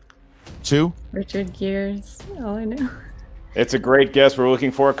 3, 2. Richard Gere's all I know. It's a great guess. We're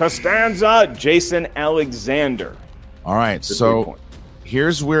looking for Costanza Jason Alexander. All right, so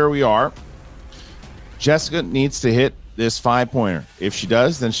here's where we are. Jessica needs to hit this 5-pointer. If she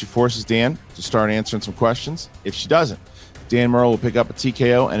does, then she forces Dan to start answering some questions. If she doesn't, Dan Murrell will pick up a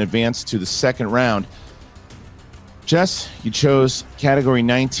TKO and advance to the second round. Jess, you chose category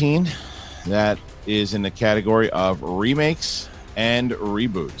 19. That is in the category of remakes and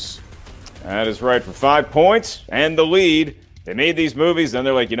reboots. That is right, for 5 points and the lead. They made these movies, then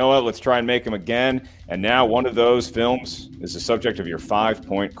they're like, you know what, let's try and make them again. And now one of those films is the subject of your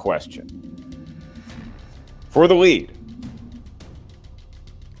 5-point question. For the lead,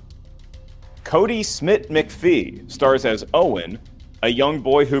 Cody Smith-McPhee stars as Owen, a young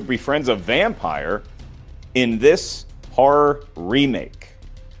boy who befriends a vampire in this horror remake.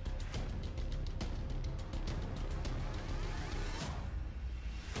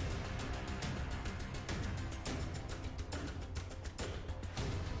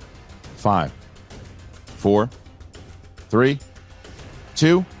 Five, 4, 3,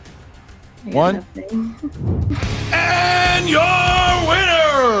 2, 1. And your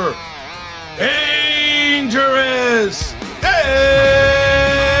winner, Dangerous Dan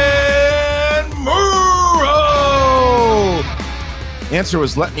Murrell. Answer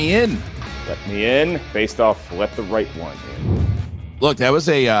was Let Me In. Let Me In, based off Let the Right One In. Look, that was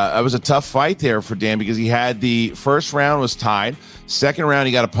a tough fight there for Dan because he had the first round was tied. Second round,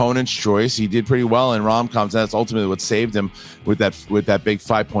 he got opponent's choice. He did pretty well in rom-coms. That's ultimately what saved him with that big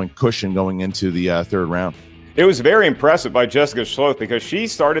 5-point cushion going into the third round. It was very impressive by Jessica Schloth because she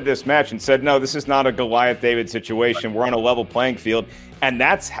started this match and said, no, this is not a Goliath-David situation. We're on a level playing field. And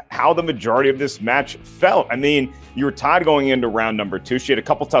that's how the majority of this match felt. I mean, you were tied going into round number 2. She had a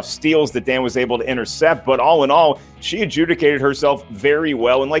couple tough steals that Dan was able to intercept. But all in all, she adjudicated herself very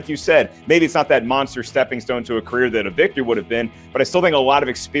well. And like you said, maybe it's not that monster stepping stone to a career that a victory would have been. But I still think a lot of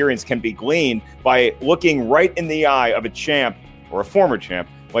experience can be gleaned by looking right in the eye of a champ or a former champ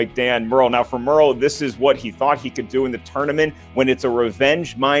like Dan Murrell. Now, for Murrell, this is what he thought he could do in the tournament. When it's a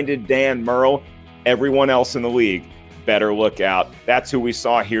revenge-minded Dan Murrell, everyone else in the league better look out. That's who we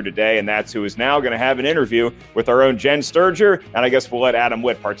saw here today, and that's who is now going to have an interview with our own Jen Sturger, and I guess we'll let Adam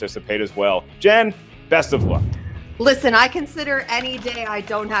Witt participate as well. Jen, best of luck. Listen, I consider any day I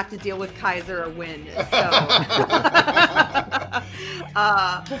don't have to deal with Kaiser a win. So,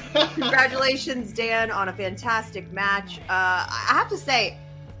 congratulations, Dan, on a fantastic match. I have to say,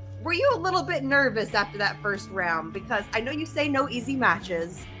 were you a little bit nervous after that first round? Because I know you say no easy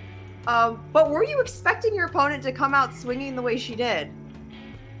matches, but were you expecting your opponent to come out swinging the way she did?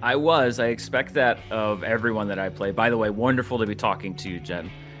 I was. I expect that of everyone that I play. By the way, wonderful to be talking to you, Jen.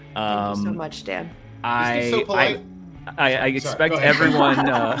 Thank you so much, Dan. I expect everyone.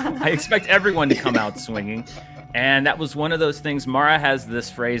 I expect everyone to come out swinging, and that was one of those things. Mara has this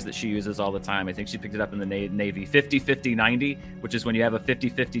phrase that she uses all the time. I think she picked it up in the Navy: 50-50-90, which is when you have a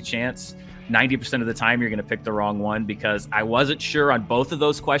 50-50 chance. 90% of the time, you're going to pick the wrong one, because I wasn't sure on both of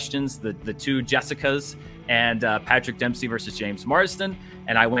those questions, the two Jessicas and Patrick Dempsey versus James Marsden,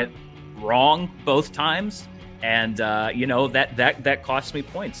 and I went wrong both times. And that cost me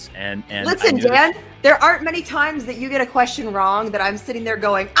points. And listen, Dan, there aren't many times that you get a question wrong that I'm sitting there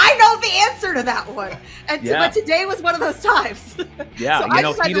going, I know the answer to that one. And but today was one of those times. Yeah, so I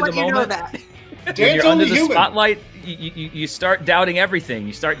just had to let you know that. When you're under the spotlight, you start doubting everything.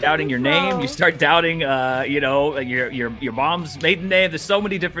 You start doubting your name. You start doubting, your mom's maiden name. There's so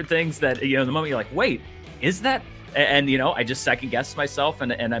many different things that the moment you're like, wait, is that? And I just second guessed myself,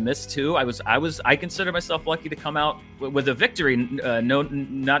 and I missed two. I consider myself lucky to come out with a victory.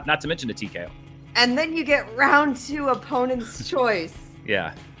 Not to mention a TKO. And then you get round 2, opponent's choice.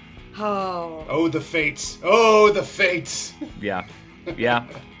 Yeah. Oh, the fates. Oh, the fates. Yeah.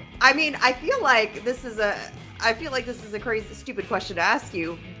 I mean, I feel like this is a crazy, stupid question to ask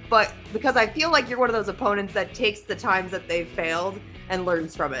you, but because I feel like you're one of those opponents that takes the times that they've failed and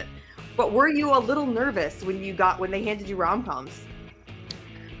learns from it. But were you a little nervous when they handed you rom-coms?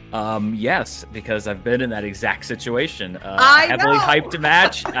 Yes, because I've been in that exact situation. Heavily hyped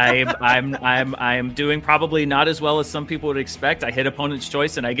match. I'm doing probably not as well as some people would expect. I hit opponent's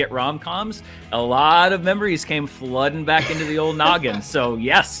choice and I get rom-coms. A lot of memories came flooding back into the old noggin. So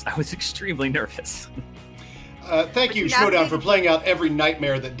yes, I was extremely nervous. Thank you, Schmodown, for playing out every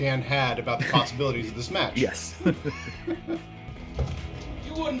nightmare that Dan had about the possibilities of this match. Yes.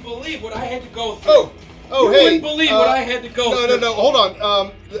 You wouldn't believe what I had to go through. You wouldn't believe what I had to go through. No, hold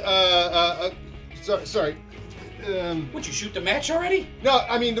on. Sorry. Would you shoot the match already? No,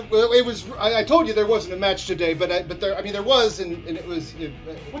 I mean it was. I told you there wasn't a match today, but there was, and it was.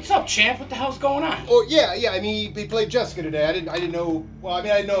 What's up, champ? What the hell's going on? Oh yeah. I mean, he played Jessica today. I didn't know. Well, I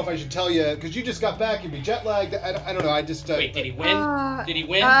mean, I didn't know if I should tell you because you just got back. You'd be jet lagged. I don't know. I just. Wait, did he win? Did he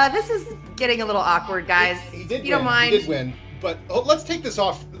win? This is getting a little awkward, guys. He did. If you don't mind. He did win. But let's take this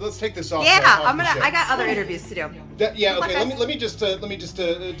off. Yeah, I got other interviews to do. Okay. Let me just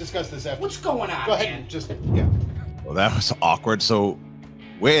discuss this after. What's going on? Go ahead. Man? Just Well, that was awkward. So,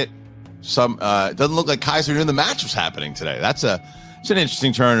 it doesn't look like Kaiser knew the match was happening today. It's an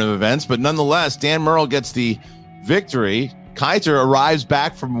interesting turn of events, but nonetheless, Dan Murrell gets the victory. Kaiser arrives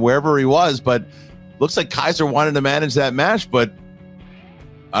back from wherever he was, but looks like Kaiser wanted to manage that match, but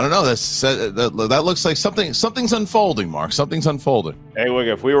I don't know. That looks like something's unfolding, Mark. Something's unfolding. Hey, look,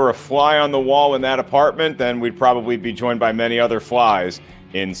 if we were a fly on the wall in that apartment, then we'd probably be joined by many other flies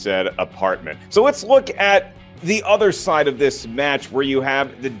in said apartment. So let's look at the other side of this match where you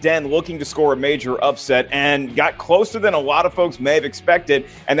have the Den looking to score a major upset and got closer than a lot of folks may have expected,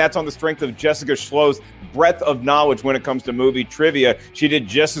 and that's on the strength of Jessica Schlo's breadth of knowledge when it comes to movie trivia. She did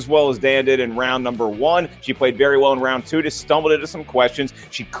just as well as Dan did in round number 1. She played very well in round 2, just stumbled into some questions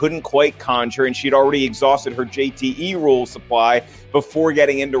she couldn't quite conjure, and she'd already exhausted her JTE rule supply before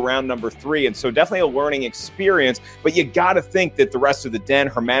getting into round number 3. And so definitely a learning experience, but you got to think that the rest of the Den,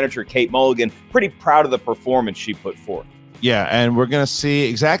 her manager, Kate Mulligan, pretty proud of the performance she put forth. Yeah, and we're going to see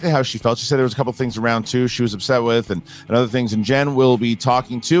exactly how she felt. She said there was a couple things in round 2 she was upset with and other things. And Jen will be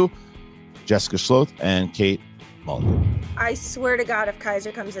talking to Jessica Schlo and Kate Mulligan. I swear to God, if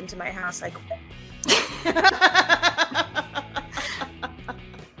Kaiser comes into my house, I quit.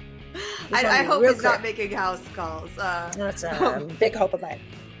 I hope he's not making house calls. That's a big hope of mine.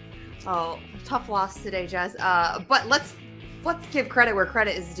 Oh, tough loss today, Jess. But let's give credit where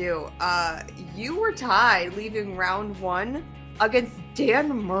credit is due. You were tied leaving round 1 against Dan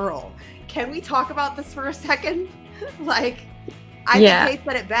Murrell. Can we talk about this for a second? I think Kate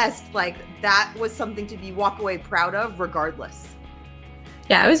said it best. That was something to walk away proud of, regardless.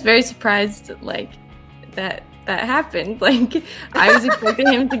 Yeah, I was very surprised. That happened. I was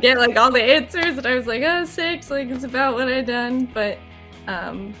expecting him to get all the answers, and I was like, oh, 6. It's about what I done. But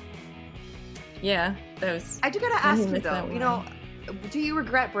yeah, that was. I do gotta ask you though. Do you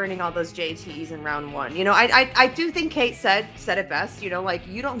regret burning all those JTEs in round 1? I do think Kate said it best. You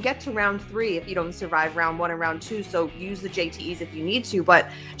don't get to round 3 if you don't survive round 1 and round 2. So use the JTEs if you need to.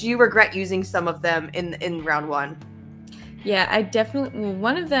 But do you regret using some of them in round 1? Yeah, I definitely.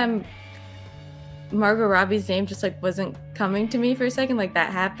 One of them, Margot Robbie's name just wasn't coming to me for a second.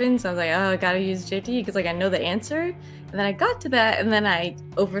 That happened. So I was like, oh, I gotta use JTE because I know the answer. And then I got to that, and then I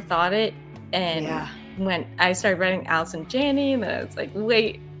overthought it, and when I started writing Allison Janney, and then I was like,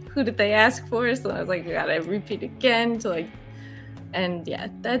 wait, who did they ask for? So I was like, I gotta repeat again and yeah,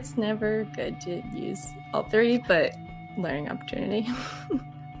 that's never good to use all 3, but learning opportunity.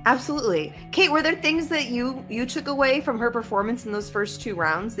 Absolutely. Kate, were there things that you took away from her performance in those first 2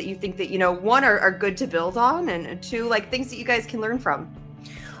 rounds that you think that, 1 are good to build on, and 2, things that you guys can learn from?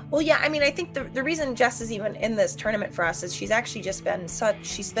 Well, yeah, I mean, I think the reason Jess is even in this tournament for us is she's actually just been so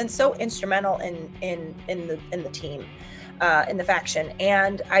instrumental in the team, in the faction,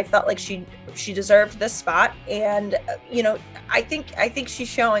 and I felt like she deserved this spot, and I think she's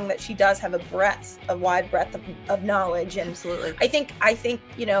showing that she does have a wide breadth of knowledge, and absolutely, I think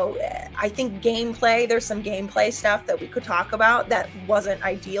gameplay. There's some gameplay stuff that we could talk about that wasn't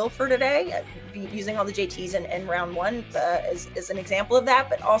ideal for today. Using all the JTs in round 1 is an example of that,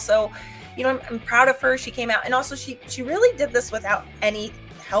 but also, I'm proud of her. She came out, and also she really did this without any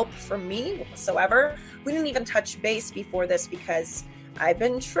help from me whatsoever. We didn't even touch base before this because I've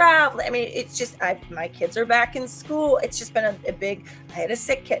been traveling. I mean, it's just my kids are back in school. It's just been a big. I had a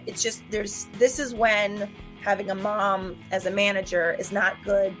sick kid. It's just this is when having a mom as a manager is not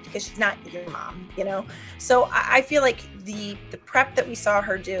good because she's not your mom, So I feel like the prep that we saw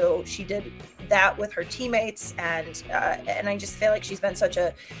her do, she did that with her teammates, and I just feel like she's been such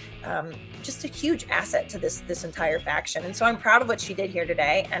a just a huge asset to this entire faction, and so I'm proud of what she did here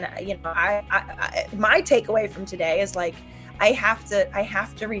today. And I my takeaway from today is I have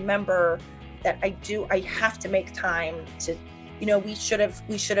to remember that I have to make time to, I should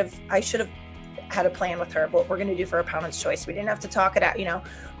have had a plan with her, what we're going to do for opponent's choice. We didn't have to talk it out,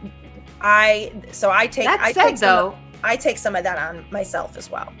 I take some of that on myself as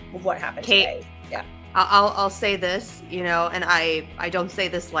well with what happened today. Yeah. I'll say this, and I don't say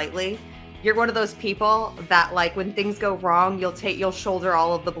this lightly. You're one of those people that when things go wrong, you'll shoulder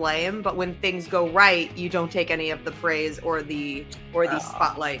all of the blame, but when things go right, you don't take any of the praise or the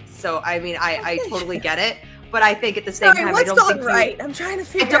spotlight. So I mean, I totally get it. But I think at the same time, I don't think I'm trying to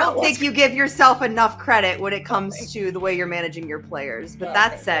figure out. I don't think you give yourself enough credit when it comes to the way you're managing your players. But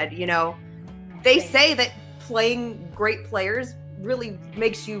that said, they say that playing great players really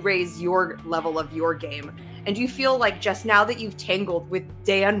makes you raise your level of your game. And you feel like just now that you've tangled with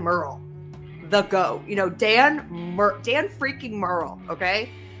Dan Murrell, the GOAT, Dan freaking Murrell, okay?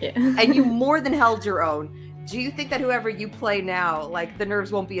 Yeah. And you more than held your own. Do you think that whoever you play now, like, the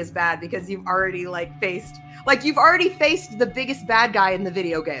nerves won't be as bad because you've already faced the biggest bad guy in the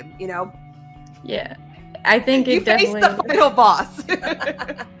video game, Yeah, I think you definitely faced the final boss.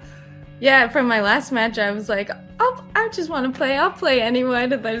 Yeah, from my last match, I was like, I just want to play. I'll play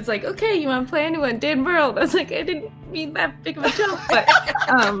anyone. And then it's like, okay, you want to play anyone? Dan Murrell. I was like, I didn't mean that big of a jump, but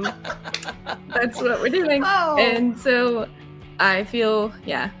that's what we're doing. Oh. And so I feel,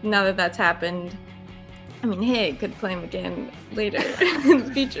 now that that's happened, I mean, hey, could play him again later in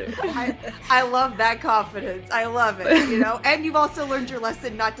the future. I love that confidence. I love it, And you've also learned your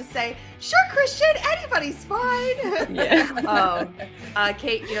lesson not to say, sure, Christian, anybody's fine. Yeah.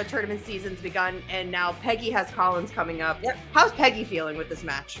 Kate, tournament season's begun, and now Peggy has Collins coming up. Yep. How's Peggy feeling with this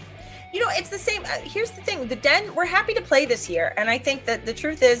match? It's the same. Here's the thing. The Den, we're happy to play this year. And I think that the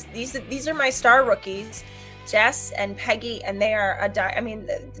truth is these are my star rookies, Jess and Peggy, and they are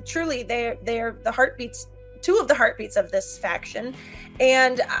truly they're the heartbeats, two of the heartbeats of this faction.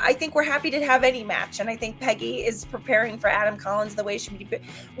 And I think we're happy to have any match. And I think Peggy is preparing for Adam Collins the way she should be.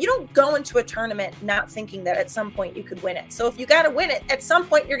 You don't go into a tournament not thinking that at some point you could win it. So if you got to win it, at some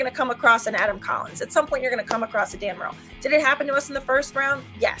point you're going to come across an Adam Collins. At some point you're going to come across a Dan Murrell. Did it happen to us in the first round?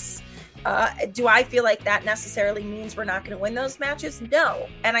 Yes. Do I feel like that necessarily means we're not going to win those matches? No.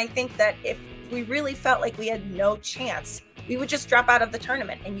 And I think that if we really felt like we had no chance, we would just drop out of the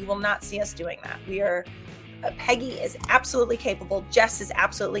tournament, and you will not see us doing that. Peggy is absolutely capable. Jess is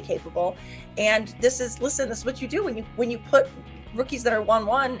absolutely capable. And this is what you do when you put rookies that are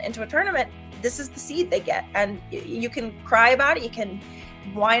 1-1 into a tournament. This is the seed they get. And you can cry about it. You can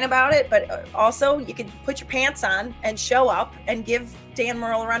whine about it, but also you can put your pants on and show up and give Dan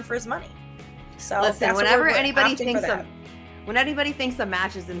Murrell a run for his money. So listen, whenever anybody thinks a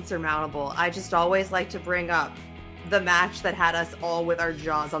match is insurmountable, I just always like to bring up the match that had us all with our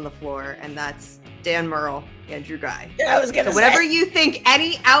jaws on the floor, and that's Dan Murrell, Andrew Guy. Yeah, I was gonna say. Whenever you think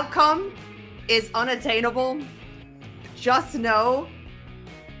any outcome is unattainable, just know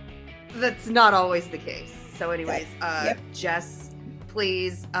that's not always the case. So anyways, Jess,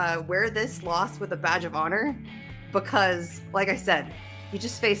 please wear this loss with a badge of honor, because like I said, you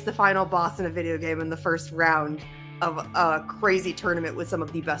just faced the final boss in a video game in the first round of a crazy tournament with some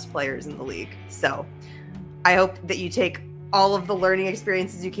of the best players in the league. So I hope that you take all of the learning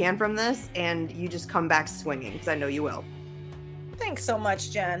experiences you can from this, and you just come back swinging, because I know you will. Thanks so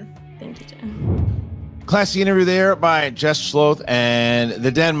much, Jen. Thank you, Jen. Classy interview there by Jess Schloth and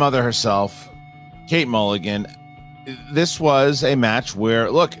the Den mother herself, Kate Mulligan. This was a match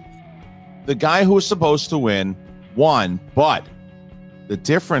where, look, the guy who was supposed to win won, but the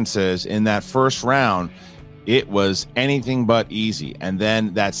difference is in that first round, it was anything but easy. And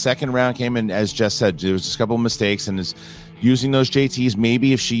then that second round came in, as Jess said, there was just a couple of mistakes, and is using those JTs.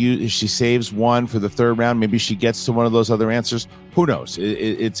 Maybe if she saves one for the third round, maybe she gets to one of those other answers. Who knows?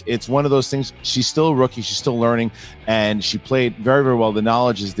 It's one of those things. She's still a rookie. She's still learning, and she played very, very well. The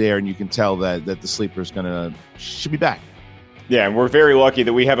knowledge is there, and you can tell that the sleeper should be back. Yeah, and we're very lucky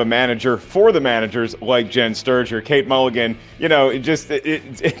that we have a manager for the managers like Jen Sturger. Kate Mulligan,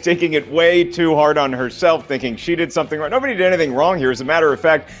 taking it way too hard on herself, thinking she did something wrong. Nobody did anything wrong here. As a matter of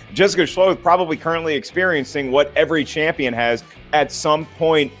fact, Jessica Schloth probably currently experiencing what every champion has at some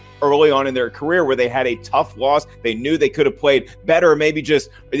point early on in their career, where they had a tough loss. They knew they could have played better, maybe just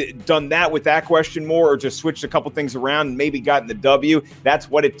done that with that question more, or just switched a couple things around and maybe gotten the W. That's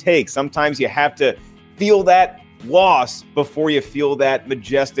what it takes. Sometimes you have to feel that loss before you feel that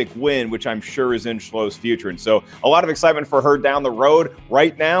majestic win, which I'm sure is in Schloth's future. And so a lot of excitement for her down the road.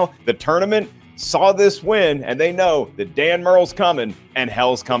 Right now, the tournament saw this win, and they know that Dan Murrell's coming, and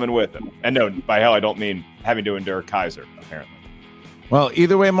hell's coming with him. And no, by hell, I don't mean having to endure Kaiser, apparently. Well,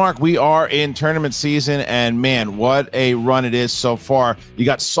 either way, Mark, we are in tournament season, and man, what a run it is so far. You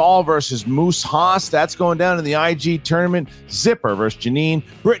got Saul versus Moose Haas. That's going down in the IG tournament. Zipper versus Janine.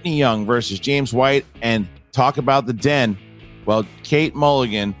 Brittany Young versus James White. And talk about the Den. Well, Kate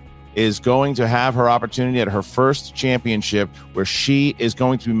Mulligan is going to have her opportunity at her first championship, where she is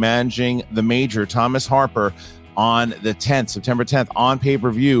going to be managing the major, Thomas Harper, on the 10th, September 10th, on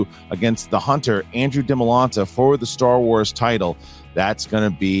pay-per-view against the Hunter, Andrew DiMolanta, for the Star Wars title. That's going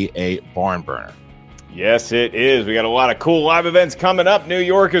to be a barn burner. Yes, it is. We got a lot of cool live events coming up. New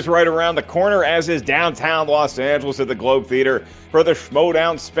York is right around the corner, as is downtown Los Angeles at the Globe Theater for the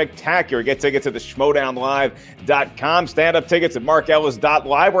Schmodown Spectacular. Get tickets at the schmodownlive.com. Stand-up tickets at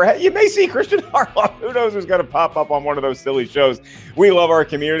markellis.live, where you may see Christian Harloff. Who knows who's going to pop up on one of those silly shows. We love our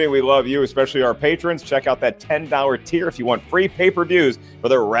community. We love you, especially our patrons. Check out that $10 tier if you want free pay-per-views for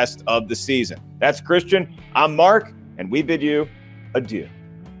the rest of the season. That's Christian. I'm Mark, and we bid you adieu.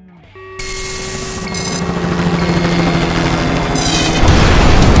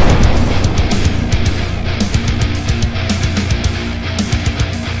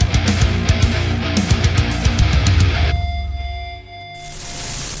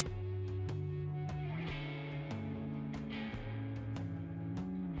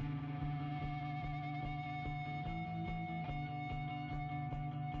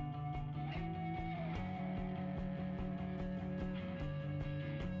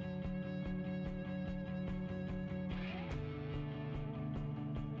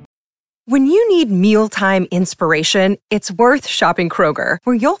 When you need mealtime inspiration, it's worth shopping Kroger,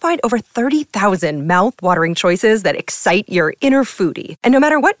 where you'll find over 30,000 mouth-watering choices that excite your inner foodie. And no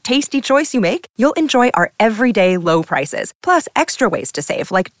matter what tasty choice you make, you'll enjoy our everyday low prices, plus extra ways to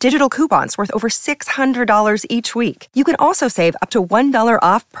save, like digital coupons worth over $600 each week. You can also save up to $1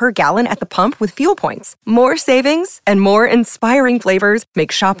 off per gallon at the pump with fuel points. More savings and more inspiring flavors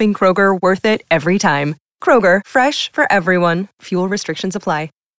make shopping Kroger worth it every time. Kroger, fresh for everyone. Fuel restrictions apply.